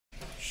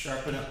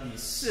Sharpen up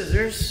these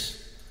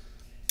scissors.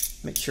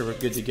 Make sure we're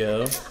good to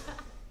go.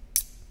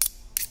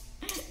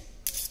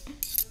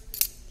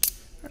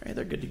 Alright,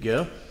 they're good to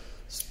go.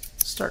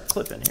 Start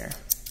clipping here.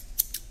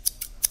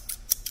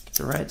 Get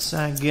the right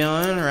side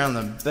going around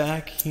the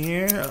back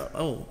here.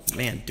 Oh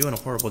man, doing a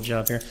horrible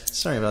job here.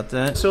 Sorry about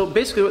that. So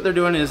basically what they're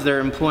doing is they're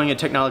employing a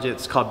technology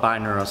that's called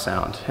binaural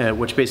sound,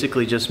 which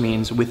basically just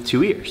means with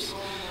two ears.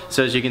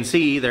 So as you can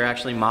see, they're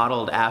actually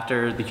modeled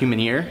after the human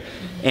ear,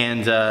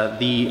 and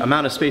the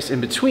amount of space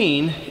in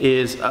between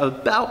is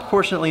about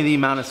proportionately the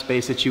amount of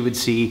space that you would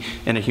see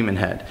in a human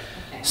head.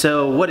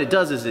 So what it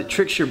does is it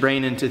tricks your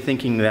brain into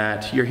thinking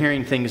that you're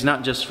hearing things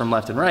not just from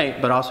left and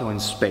right, but also in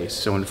space.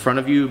 So in front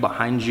of you,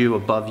 behind you,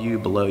 above you,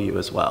 below you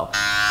as well.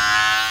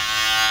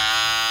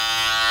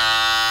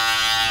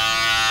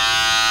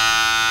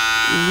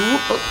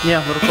 Oh,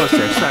 yeah, a little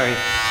closer, sorry.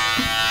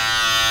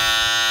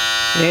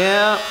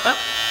 Yeah, well,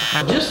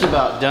 I'm just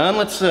about done.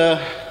 Let's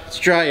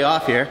dry you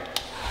off here.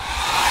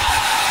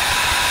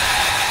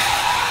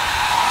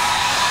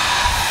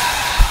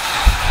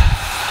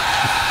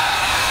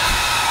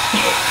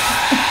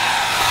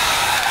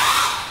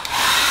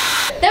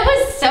 That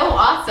was so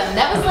awesome.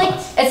 That was like,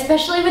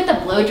 especially with the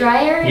blow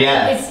dryer.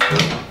 Yeah.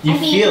 You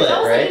feel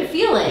it, right? You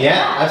feel it.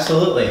 Yeah,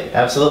 absolutely,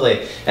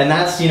 absolutely. And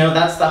that's, you know,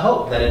 that's the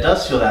hope, that it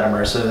does feel that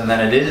immersive and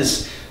that it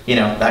is, you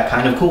know, that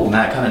kind of cool and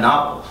that kind of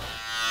novel.